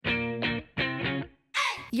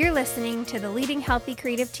You're listening to the Leading Healthy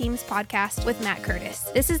Creative Teams podcast with Matt Curtis.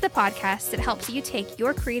 This is the podcast that helps you take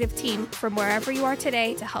your creative team from wherever you are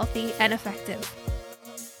today to healthy and effective.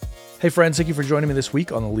 Hey friends, thank you for joining me this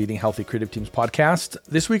week on the Leading Healthy Creative Teams podcast.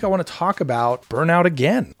 This week I want to talk about burnout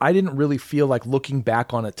again. I didn't really feel like looking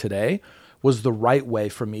back on it today was the right way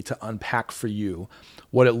for me to unpack for you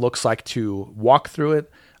what it looks like to walk through it,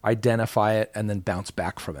 identify it, and then bounce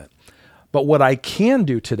back from it. But what I can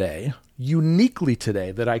do today, uniquely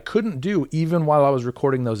today, that I couldn't do even while I was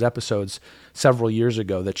recording those episodes several years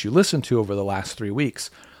ago that you listened to over the last 3 weeks,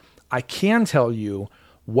 I can tell you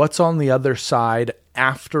what's on the other side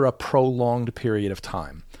after a prolonged period of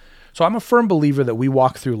time. So I'm a firm believer that we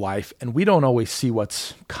walk through life and we don't always see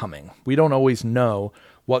what's coming. We don't always know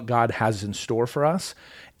what God has in store for us.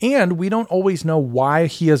 And we don't always know why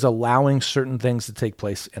He is allowing certain things to take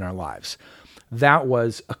place in our lives. That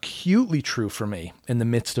was acutely true for me in the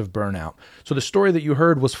midst of burnout. So the story that you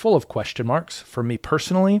heard was full of question marks for me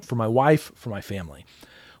personally, for my wife, for my family.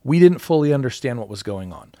 We didn't fully understand what was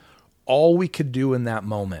going on. All we could do in that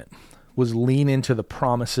moment was lean into the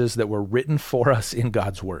promises that were written for us in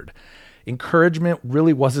God's Word. Encouragement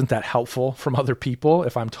really wasn't that helpful from other people,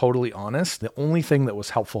 if I'm totally honest. The only thing that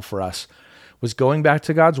was helpful for us was going back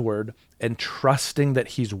to God's Word and trusting that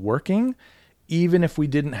He's working, even if we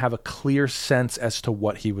didn't have a clear sense as to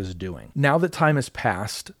what He was doing. Now that time has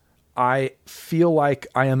passed, I feel like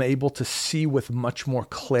I am able to see with much more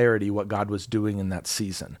clarity what God was doing in that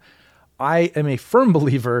season. I am a firm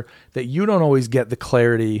believer that you don't always get the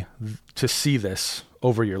clarity to see this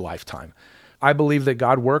over your lifetime. I believe that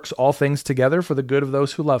God works all things together for the good of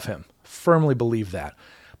those who love Him. Firmly believe that.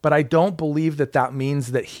 But I don't believe that that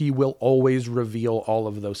means that He will always reveal all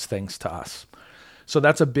of those things to us. So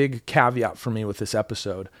that's a big caveat for me with this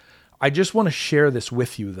episode. I just want to share this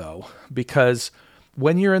with you though, because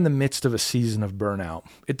when you're in the midst of a season of burnout,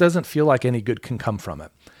 it doesn't feel like any good can come from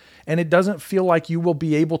it. And it doesn't feel like you will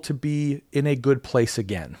be able to be in a good place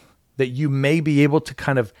again, that you may be able to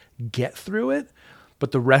kind of get through it,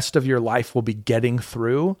 but the rest of your life will be getting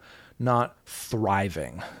through, not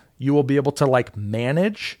thriving. You will be able to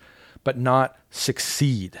manage, but not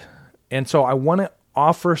succeed. And so I want to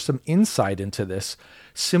offer some insight into this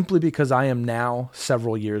simply because I am now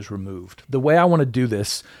several years removed. The way I want to do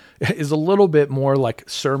this is a little bit more like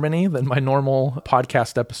sermon-y than my normal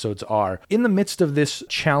podcast episodes are. In the midst of this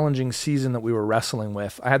challenging season that we were wrestling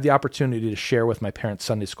with, I had the opportunity to share with my parents'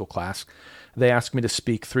 Sunday school class. They asked me to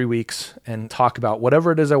speak 3 weeks and talk about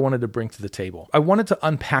whatever it is I wanted to bring to the table. I wanted to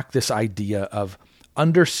unpack this idea of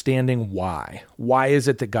understanding why. Why is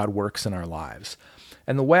it that God works in our lives?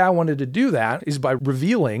 And the way I wanted to do that is by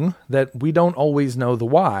revealing that we don't always know the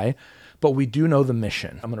why, but we do know the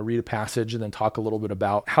mission. I'm going to read a passage and then talk a little bit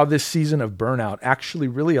about how this season of burnout actually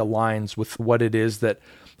really aligns with what it is that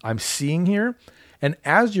I'm seeing here. And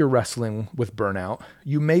as you're wrestling with burnout,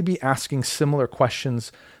 you may be asking similar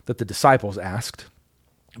questions that the disciples asked,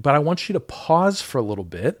 but I want you to pause for a little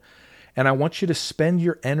bit, and I want you to spend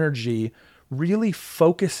your energy really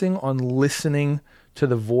focusing on listening to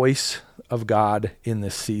the voice of God in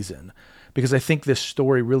this season, because I think this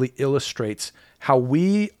story really illustrates how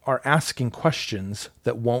we are asking questions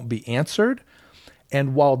that won't be answered.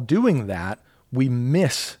 And while doing that, we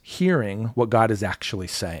miss hearing what God is actually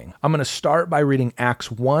saying. I'm going to start by reading Acts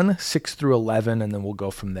 1, 6 through 11, and then we'll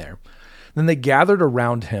go from there. Then they gathered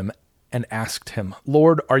around him and asked him,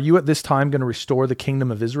 "Lord, are you at this time going to restore the kingdom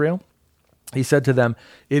of Israel?" He said to them,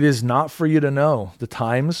 "It is not for you to know the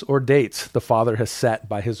times or dates the Father has set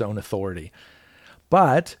by His own authority.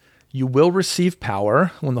 But you will receive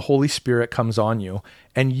power when the Holy Spirit comes on you,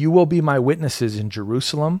 and you will be my witnesses in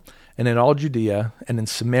Jerusalem and in all Judea and in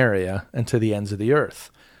Samaria and to the ends of the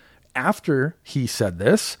earth." After he said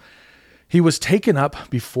this, he was taken up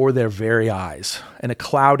before their very eyes, and a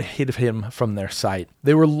cloud hid him from their sight.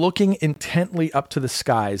 They were looking intently up to the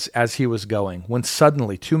skies as he was going, when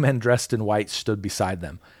suddenly 2 men dressed in white stood beside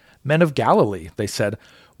them. "Men of Galilee," they said,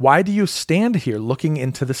 "why do you stand here looking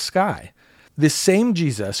into the sky? This same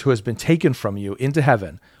Jesus who has been taken from you into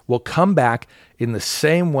heaven will come back in the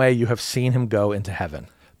same way you have seen him go into heaven."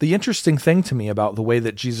 The interesting thing to me about the way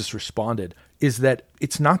that Jesus responded is that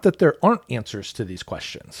it's not that there aren't answers to these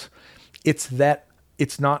questions. It's that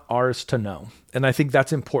it's not ours to know. And I think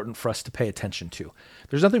that's important for us to pay attention to.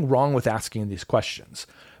 There's nothing wrong with asking these questions,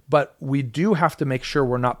 but we do have to make sure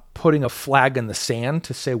we're not putting a flag in the sand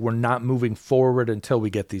to say we're not moving forward until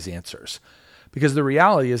we get these answers. Because the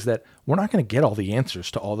reality is that we're not going to get all the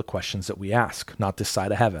answers to all the questions that we ask, not this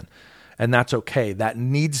side of heaven. And that's okay. That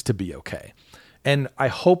needs to be okay. And I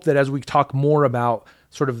hope that as we talk more about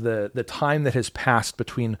sort of the time that has passed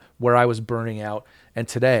between where I was burning out and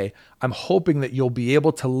today, I'm hoping that you'll be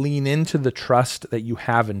able to lean into the trust that you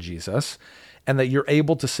have in Jesus, and that you're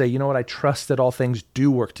able to say, you know what, I trust that all things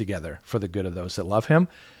do work together for the good of those that love him.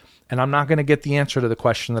 And I'm not going to get the answer to the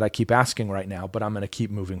question that I keep asking right now, but I'm going to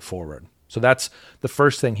keep moving forward. So that's the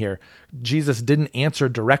first thing here. Jesus didn't answer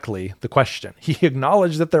directly the question. He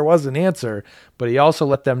acknowledged that there was an answer, but he also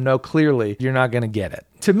let them know clearly, you're not going to get it.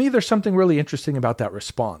 To me, there's something really interesting about that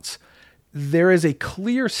response. There is a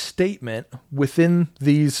clear statement within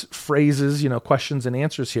these phrases, questions and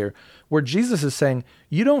answers here, where Jesus is saying,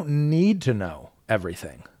 you don't need to know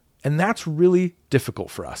everything. And that's really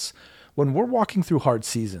difficult for us. When we're walking through hard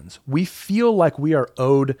seasons, we feel like we are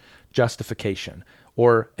owed justification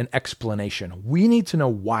or an explanation. We need to know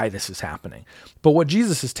why this is happening. But what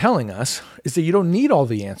Jesus is telling us is that you don't need all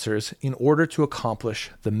the answers in order to accomplish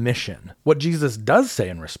the mission. What Jesus does say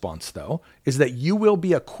in response, though, is that you will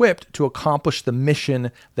be equipped to accomplish the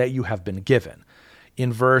mission that you have been given.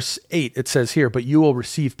 In verse 8, it says here, but you will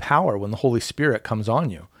receive power when the Holy Spirit comes on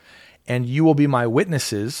you. And you will be my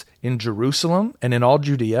witnesses in Jerusalem and in all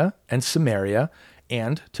Judea and Samaria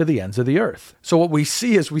and to the ends of the earth. So what we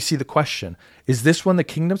see is the question, is this when the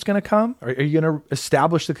kingdom's going to come? Are you going to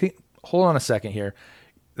establish the kingdom? Hold on a second here.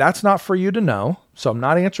 That's not for you to know. So I'm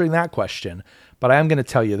not answering that question, but I am going to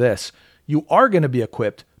tell you this. You are going to be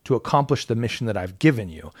equipped to accomplish the mission that I've given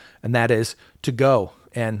you. And that is to go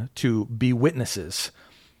and to be witnesses.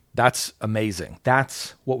 That's amazing.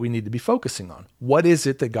 That's what we need to be focusing on. What is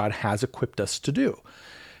it that God has equipped us to do?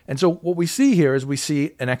 And so what we see here is we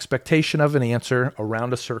see an expectation of an answer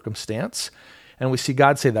around a circumstance, and we see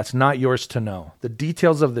God say, that's not yours to know. The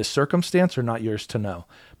details of this circumstance are not yours to know.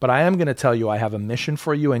 But I am going to tell you I have a mission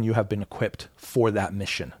for you, and you have been equipped for that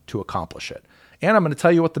mission to accomplish it. And I'm going to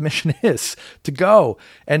tell you what the mission is, to go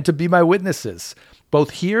and to be my witnesses, both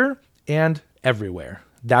here and everywhere.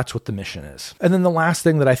 That's what the mission is. And then the last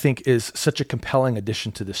thing that I think is such a compelling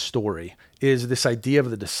addition to this story is this idea of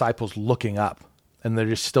the disciples looking up, and they're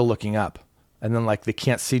just still looking up. And then they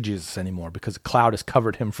can't see Jesus anymore because a cloud has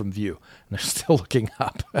covered him from view, and they're still looking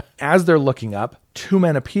up. As they're looking up, two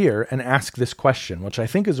men appear and ask this question, which I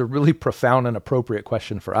think is a really profound and appropriate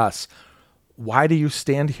question for us. Why do you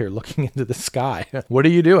stand here looking into the sky? What are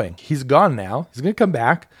you doing? He's gone now. He's going to come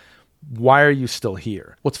back. Why are you still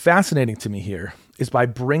here? What's fascinating to me here is by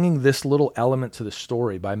bringing this little element to the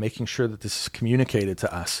story, by making sure that this is communicated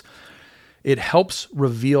to us, it helps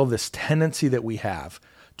reveal this tendency that we have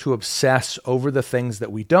to obsess over the things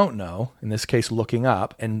that we don't know, in this case, looking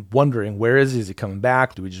up and wondering, where is he? Is he coming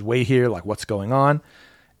back? Do we just wait here? What's going on?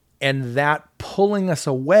 And that pulling us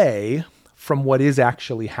away from what is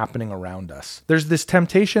actually happening around us. There's this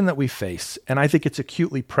temptation that we face, and I think it's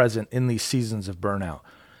acutely present in these seasons of burnout,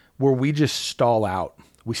 where we just stall out.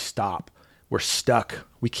 We stop. We're stuck.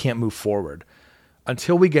 We can't move forward.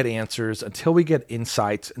 Until we get answers, until we get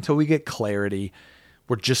insights, until we get clarity,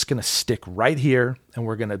 we're just going to stick right here, and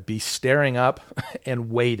we're going to be staring up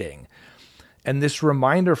and waiting. And this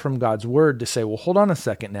reminder from God's word to say, well, hold on a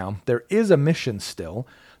second now. There is a mission still.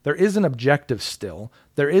 There is an objective still.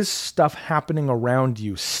 There is stuff happening around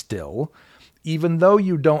you still. Even though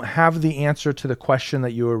you don't have the answer to the question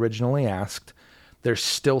that you originally asked, there's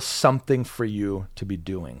still something for you to be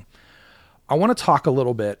doing. I want to talk a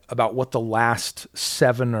little bit about what the last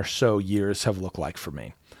 7 or so years have looked like for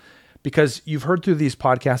me. Because you've heard through these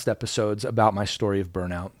podcast episodes about my story of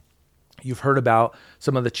burnout. You've heard about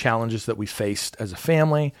some of the challenges that we faced as a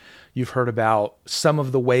family. You've heard about some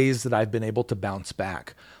of the ways that I've been able to bounce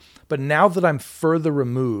back. But now that I'm further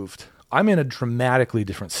removed, I'm in a dramatically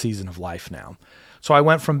different season of life now. So I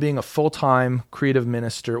went from being a full-time creative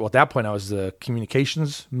minister. Well, at that point, I was the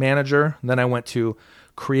communications manager. Then I went to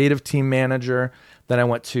creative team manager. Then I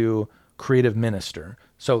went to creative minister.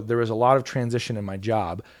 So there was a lot of transition in my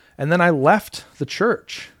job. And then I left the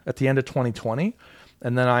church at the end of 2020.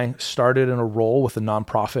 And then I started in a role with a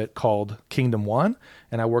nonprofit called Kingdom One.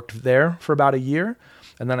 And I worked there for about a year.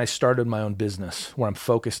 And then I started my own business where I'm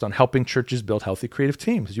focused on helping churches build healthy creative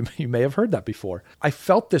teams. You may have heard that before. I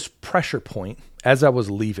felt this pressure point as I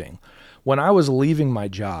was leaving. When I was leaving my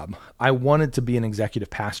job, I wanted to be an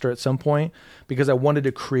executive pastor at some point because I wanted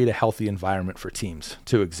to create a healthy environment for teams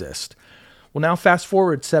to exist. Well, now fast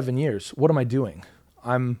forward 7 years, what am I doing?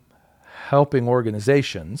 I'm helping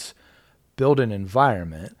organizations build an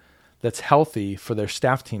environment that's healthy for their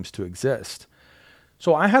staff teams to exist.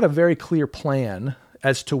 So I had a very clear plan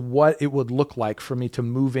as to what it would look like for me to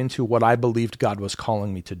move into what I believed God was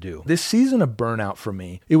calling me to do. This season of burnout for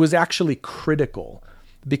me, it was actually critical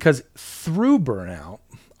because through burnout,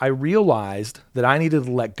 I realized that I needed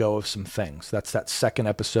to let go of some things. That's that second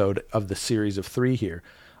episode of the series of 3 here,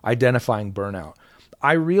 identifying burnout.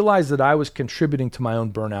 I realized that I was contributing to my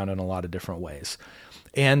own burnout in a lot of different ways.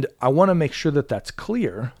 And I want to make sure that that's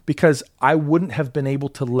clear, because I wouldn't have been able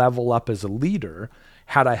to level up as a leader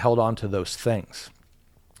had I held on to those things.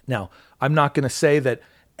 Now, I'm not going to say that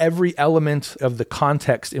every element of the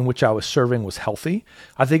context in which I was serving was healthy.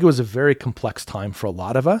 I think it was a very complex time for a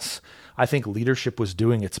lot of us. I think leadership was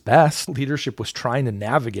doing its best. Leadership was trying to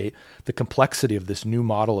navigate the complexity of this new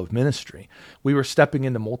model of ministry. We were stepping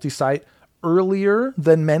into multi-site earlier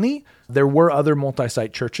than many. There were other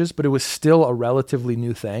multi-site churches, but it was still a relatively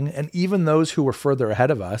new thing. And even those who were further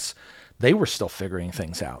ahead of us, they were still figuring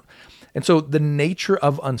things out. And so the nature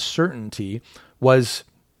of uncertainty was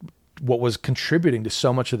what was contributing to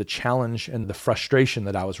so much of the challenge and the frustration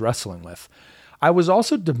that I was wrestling with. I was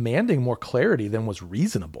also demanding more clarity than was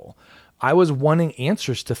reasonable. I was wanting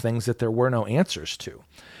answers to things that there were no answers to.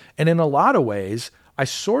 And in a lot of ways, I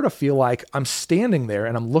sort of feel like I'm standing there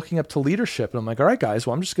and I'm looking up to leadership and I'm like, all right, guys,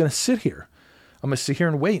 well, I'm just going to sit here. I'm going to sit here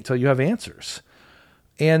and wait until you have answers.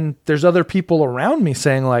 And there's other people around me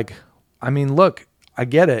saying like, I mean, look, I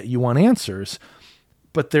get it. You want answers,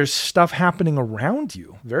 but there's stuff happening around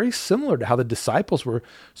you, very similar to how the disciples were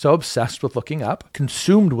so obsessed with looking up,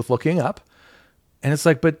 consumed with looking up. And it's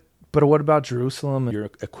like, but what about Jerusalem? You're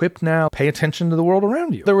equipped now. Pay attention to the world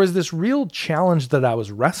around you. There was this real challenge that I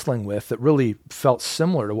was wrestling with that really felt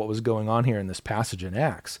similar to what was going on here in this passage in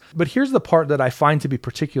Acts. But here's the part that I find to be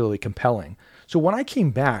particularly compelling. So when I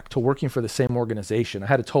came back to working for the same organization, I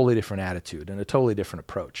had a totally different attitude and a totally different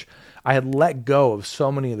approach. I had let go of so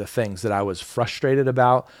many of the things that I was frustrated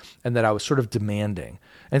about and that I was sort of demanding.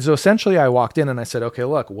 And so essentially I walked in and I said, okay,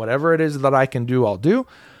 look, whatever it is that I can do, I'll do.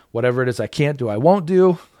 Whatever it is I can't do, I won't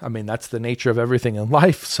do. I mean, that's the nature of everything in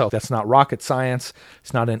life. So that's not rocket science.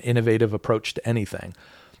 It's not an innovative approach to anything.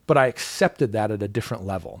 But I accepted that at a different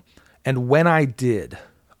level. And when I did,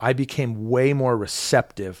 I became way more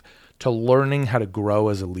receptive to learning how to grow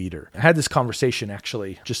as a leader. I had this conversation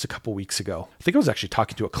actually just a couple weeks ago. I think I was actually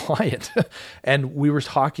talking to a client and we were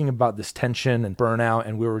talking about this tension and burnout,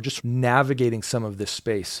 and we were just navigating some of this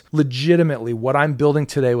space. Legitimately, what I'm building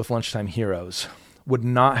today with Lunchtime Heroes would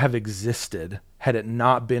not have existed had it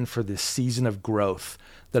not been for this season of growth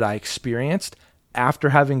that I experienced after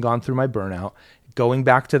having gone through my burnout, going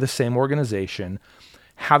back to the same organization,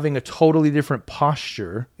 having a totally different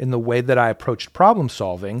posture in the way that I approached problem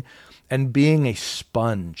solving, and being a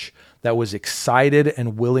sponge that was excited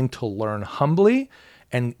and willing to learn humbly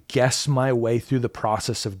and guess my way through the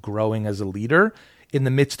process of growing as a leader in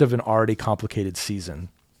the midst of an already complicated season.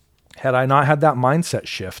 Had I not had that mindset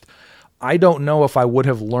shift, I don't know if I would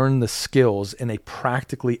have learned the skills in a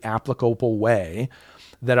practically applicable way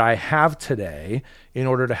that I have today in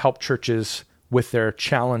order to help churches with their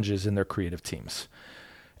challenges in their creative teams.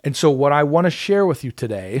 And so what I want to share with you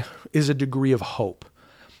today is a degree of hope.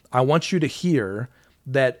 I want you to hear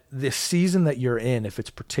that this season that you're in, if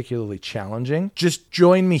it's particularly challenging, just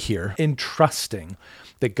join me here in trusting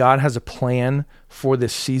that God has a plan for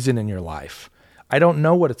this season in your life. I don't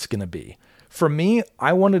know what it's going to be. For me,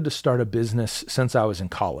 I wanted to start a business since I was in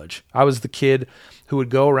college. I was the kid who would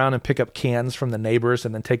go around and pick up cans from the neighbors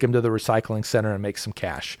and then take them to the recycling center and make some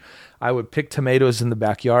cash. I would pick tomatoes in the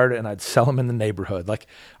backyard and I'd sell them in the neighborhood. Like,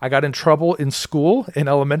 I got in trouble in school, in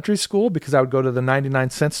elementary school, because I would go to the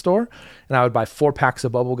 99-cent store and I would buy 4 packs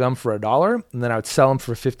of bubble gum for $1, and then I would sell them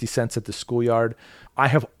for 50 cents at the schoolyard. I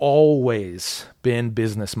have always been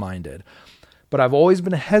business-minded. But I've always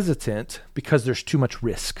been hesitant because there's too much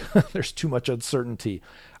risk. There's too much uncertainty.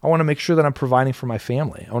 I want to make sure that I'm providing for my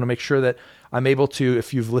family. I want to make sure that I'm able to,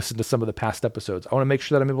 if you've listened to some of the past episodes, I want to make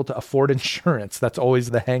sure that I'm able to afford insurance. That's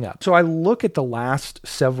always the hang up. So I look at the last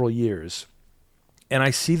several years and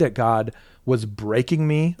I see that God was breaking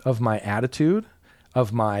me of my attitude,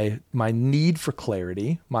 of my need for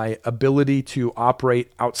clarity, my ability to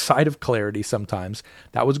operate outside of clarity sometimes.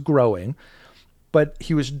 That was growing. But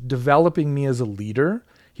he was developing me as a leader.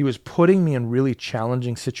 He was putting me in really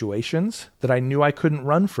challenging situations that I knew I couldn't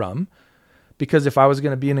run from, because if I was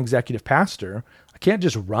going to be an executive pastor, I can't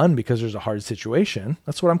just run because there's a hard situation.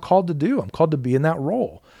 That's what I'm called to do. I'm called to be in that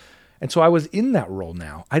role. And so I was in that role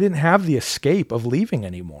now. I didn't have the escape of leaving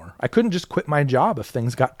anymore. I couldn't just quit my job if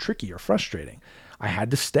things got tricky or frustrating. I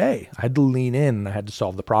had to stay. I had to lean in and I had to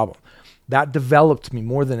solve the problem. That developed me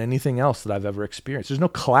more than anything else that I've ever experienced. There's no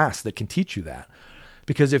class that can teach you that.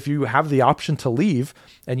 Because if you have the option to leave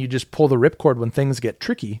and you just pull the ripcord when things get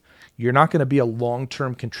tricky, you're not going to be a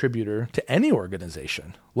long-term contributor to any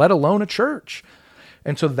organization, let alone a church.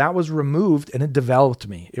 And so that was removed and it developed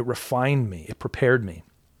me. It refined me. It prepared me.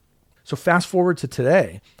 So fast forward to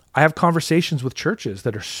today, I have conversations with churches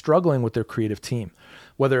that are struggling with their creative team,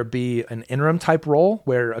 whether it be an interim type role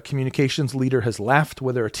where a communications leader has left,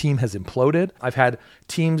 whether a team has imploded. I've had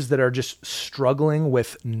teams that are just struggling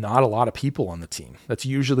with not a lot of people on the team. That's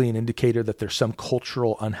usually an indicator that there's some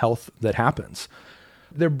cultural unhealth that happens.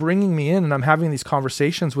 They're bringing me in and I'm having these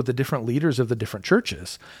conversations with the different leaders of the different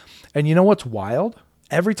churches. And you know what's wild?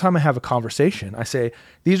 Every time I have a conversation, I say,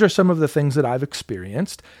 these are some of the things that I've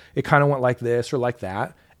experienced. It kind of went like this or like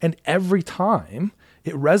that. And every time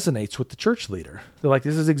it resonates with the church leader. They're like,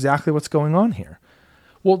 this is exactly what's going on here.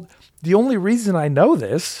 Well, the only reason I know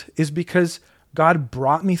this is because God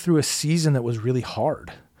brought me through a season that was really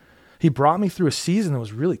hard. He brought me through a season that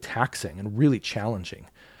was really taxing and really challenging.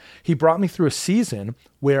 He brought me through a season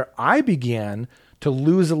where I began to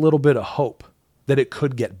lose a little bit of hope that it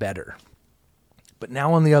could get better. But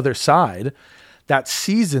now on the other side, that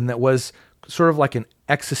season that was sort of like an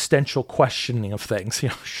existential questioning of things.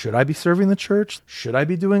 Should I be serving the church? Should I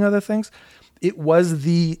be doing other things? It was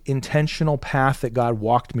the intentional path that God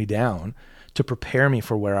walked me down to prepare me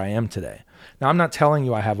for where I am today. Now, I'm not telling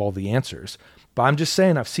you I have all the answers, but I'm just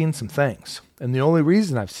saying I've seen some things. And the only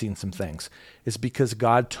reason I've seen some things is because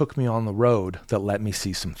God took me on the road that let me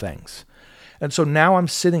see some things. And so now I'm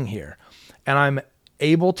sitting here and I'm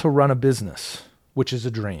able to run a business, which is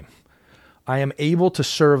a dream. I am able to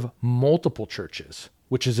serve multiple churches,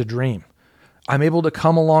 which is a dream. I'm able to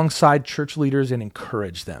come alongside church leaders and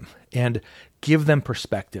encourage them and give them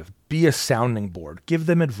perspective, be a sounding board, give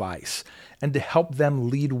them advice, and to help them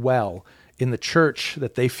lead well in the church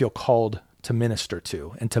that they feel called to minister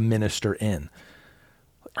to and to minister in.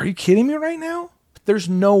 Are you kidding me right now? There's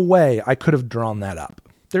no way I could have drawn that up.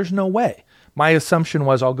 There's no way. My assumption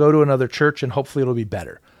was I'll go to another church and hopefully it'll be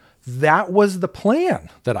better. That was the plan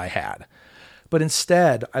that I had. But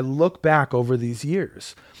instead, I look back over these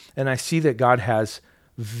years and I see that God has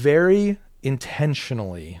very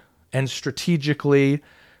intentionally and strategically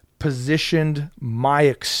positioned my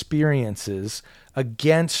experiences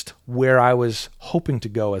against where I was hoping to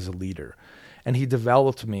go as a leader. And he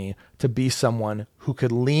developed me to be someone who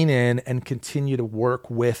could lean in and continue to work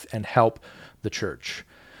with and help the church.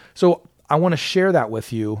 So I want to share that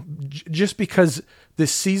with you just because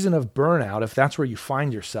this season of burnout, if that's where you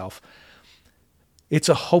find yourself, it's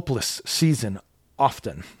a hopeless season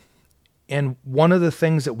often. And one of the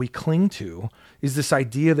things that we cling to is this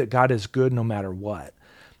idea that God is good no matter what,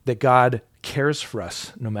 that God cares for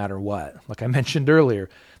us no matter what. Like I mentioned earlier,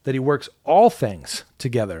 that he works all things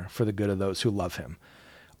together for the good of those who love him.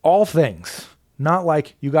 All things, not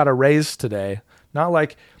like you got a raise today, not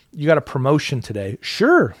like you got a promotion today.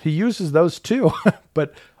 Sure, he uses those too,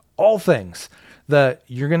 but all things that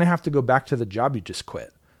you're going to have to go back to the job you just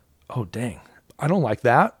quit. Oh, dang. I don't like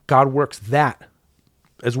that. God works that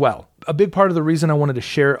as well. A big part of the reason I wanted to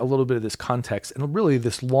share a little bit of this context and really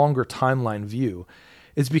this longer timeline view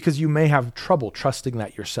is because you may have trouble trusting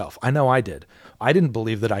that yourself. I know I did. I didn't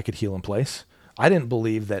believe that I could heal in place. I didn't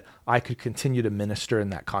believe that I could continue to minister in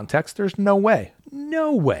that context. There's no way.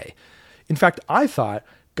 No way. In fact, I thought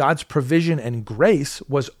God's provision and grace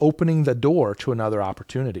was opening the door to another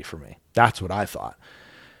opportunity for me. That's what I thought.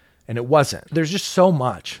 And it wasn't. There's just so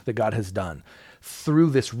much that God has done through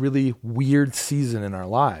this really weird season in our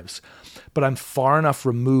lives. But I'm far enough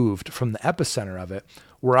removed from the epicenter of it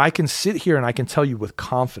where I can sit here and I can tell you with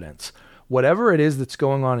confidence, whatever it is that's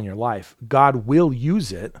going on in your life, God will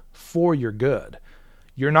use it for your good.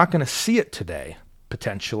 You're not going to see it today,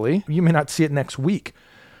 potentially. You may not see it next week.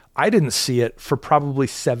 I didn't see it for probably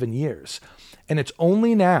 7 years. And it's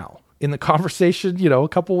only now in the conversation, a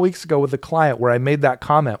couple of weeks ago with a client where I made that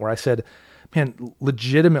comment where I said, man,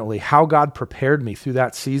 legitimately how God prepared me through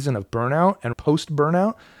that season of burnout and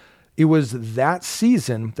post-burnout, it was that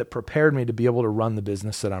season that prepared me to be able to run the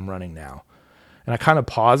business that I'm running now. And I kind of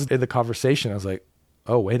paused in the conversation. I was like,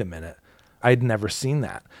 oh, wait a minute. I'd never seen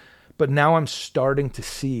that. But now I'm starting to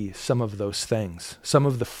see some of those things, some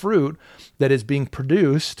of the fruit that is being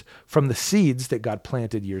produced from the seeds that God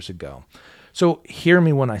planted years ago. So hear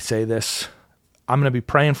me when I say this. I'm going to be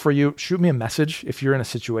praying for you. Shoot me a message if you're in a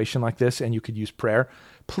situation like this and you could use prayer.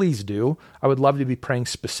 Please do. I would love to be praying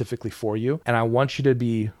specifically for you. And I want you to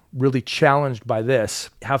be really challenged by this.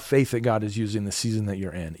 Have faith that God is using the season that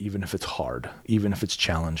you're in, even if it's hard, even if it's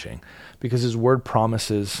challenging, because his word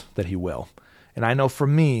promises that he will. And I know for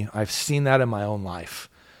me, I've seen that in my own life,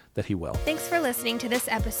 that he will. Thanks for listening to this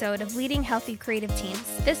episode of Leading Healthy Creative Teams.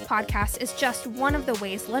 This podcast is just one of the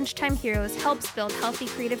ways Lunchtime Heroes helps build healthy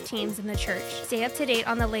creative teams in the church. Stay up to date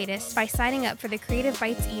on the latest by signing up for the Creative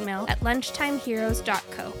Bites email at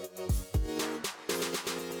lunchtimeheroes.co.